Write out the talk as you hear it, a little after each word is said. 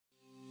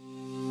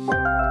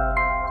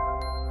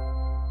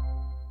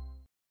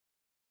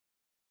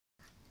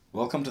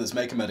Welcome to this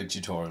Make a Medic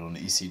tutorial on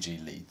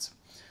ECG leads.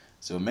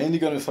 So we're mainly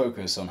going to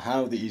focus on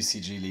how the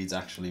ECG leads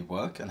actually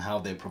work and how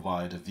they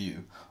provide a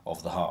view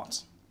of the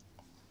heart.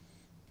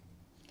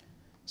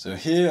 So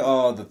here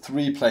are the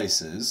three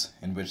places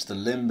in which the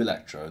limb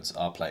electrodes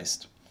are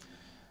placed: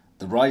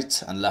 the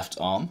right and left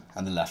arm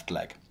and the left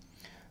leg.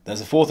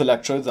 There's a fourth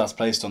electrode that's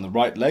placed on the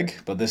right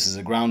leg, but this is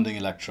a grounding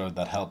electrode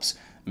that helps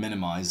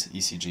minimize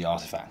ECG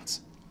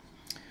artifacts.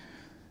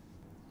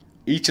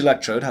 Each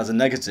electrode has a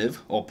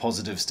negative or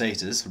positive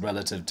status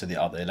relative to the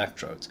other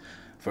electrodes.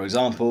 For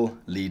example,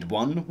 lead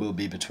 1 will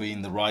be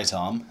between the right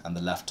arm and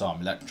the left arm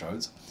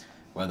electrodes,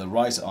 where the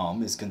right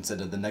arm is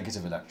considered the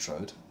negative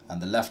electrode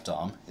and the left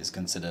arm is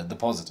considered the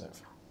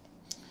positive.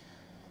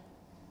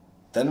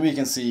 Then we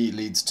can see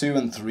leads 2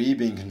 and 3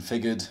 being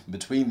configured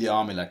between the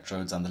arm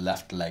electrodes and the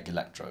left leg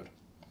electrode.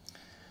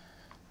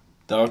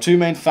 There are two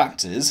main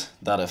factors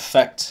that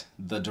affect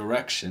the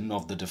direction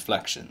of the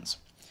deflections.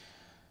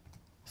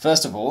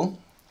 First of all,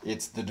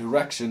 it's the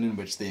direction in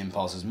which the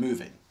impulse is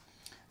moving.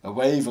 A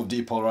wave of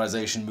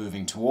depolarization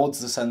moving towards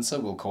the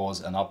sensor will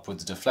cause an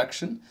upwards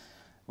deflection,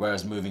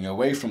 whereas moving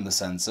away from the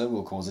sensor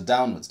will cause a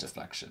downwards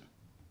deflection.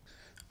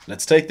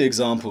 Let's take the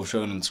example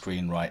shown on the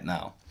screen right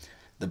now.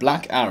 The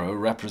black arrow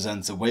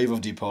represents a wave of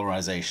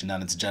depolarization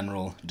and its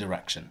general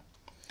direction.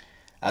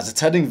 As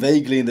it's heading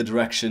vaguely in the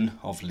direction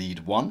of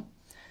lead 1,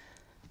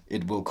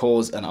 it will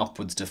cause an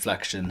upwards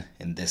deflection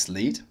in this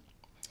lead.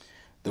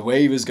 The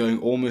wave is going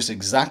almost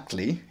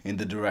exactly in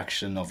the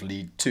direction of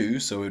lead 2,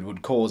 so it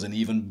would cause an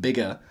even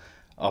bigger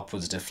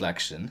upwards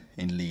deflection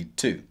in lead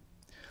 2.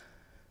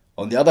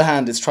 On the other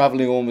hand, it's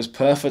traveling almost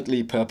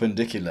perfectly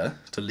perpendicular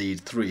to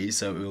lead 3,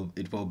 so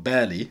it will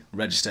barely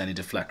register any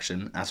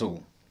deflection at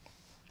all.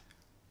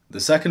 The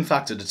second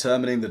factor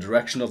determining the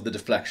direction of the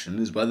deflection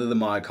is whether the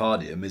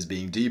myocardium is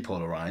being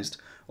depolarized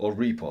or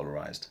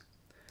repolarized.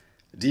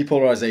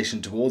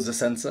 Depolarization towards the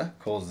sensor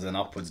causes an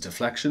upwards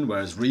deflection,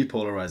 whereas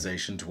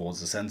repolarization towards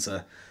the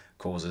sensor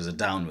causes a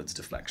downwards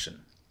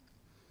deflection.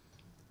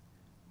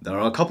 There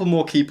are a couple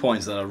more key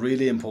points that are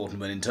really important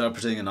when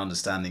interpreting and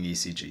understanding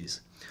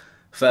ECGs.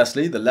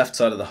 Firstly, the left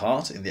side of the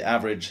heart in the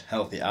average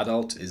healthy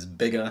adult is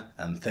bigger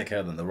and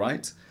thicker than the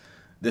right.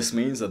 This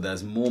means that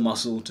there's more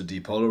muscle to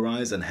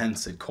depolarize, and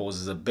hence it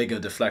causes a bigger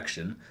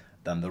deflection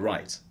than the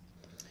right.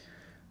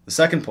 The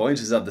second point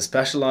is that the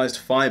specialized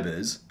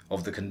fibers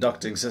of the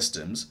conducting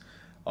systems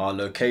are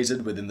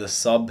located within the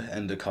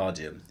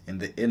subendocardium, in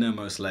the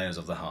innermost layers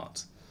of the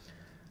heart.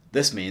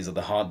 This means that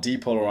the heart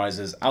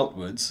depolarizes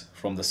outwards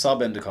from the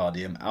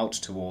subendocardium out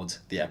towards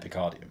the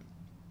epicardium.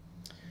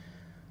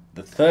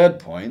 The third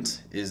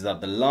point is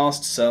that the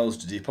last cells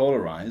to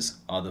depolarize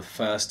are the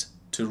first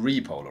to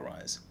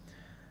repolarize.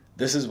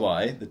 This is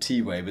why the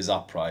T wave is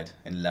upright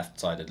in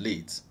left-sided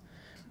leads.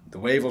 The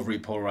wave of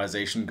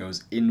repolarization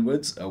goes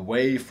inwards,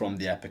 away from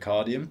the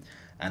epicardium,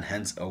 and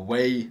hence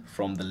away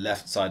from the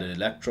left-sided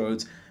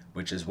electrodes,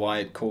 which is why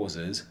it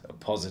causes a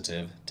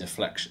positive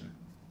deflection.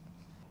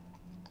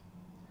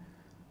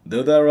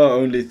 Though there are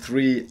only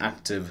 3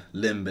 active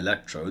limb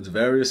electrodes,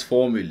 various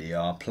formulae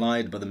are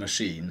applied by the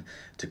machine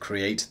to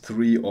create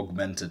 3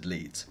 augmented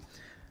leads.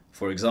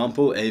 For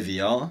example,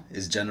 AVR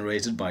is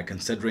generated by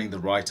considering the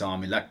right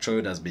arm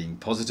electrode as being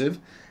positive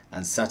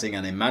and setting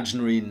an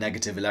imaginary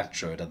negative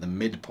electrode at the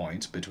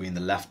midpoint between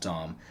the left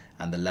arm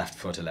and the left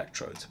foot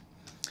electrode.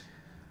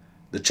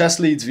 The chest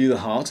leads view the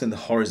heart in the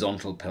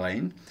horizontal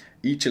plane.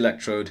 Each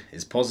electrode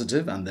is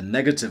positive and the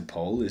negative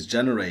pole is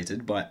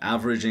generated by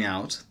averaging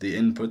out the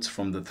inputs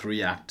from the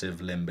 3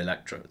 active limb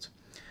electrodes.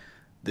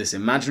 This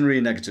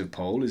imaginary negative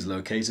pole is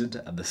located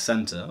at the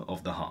center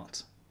of the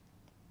heart.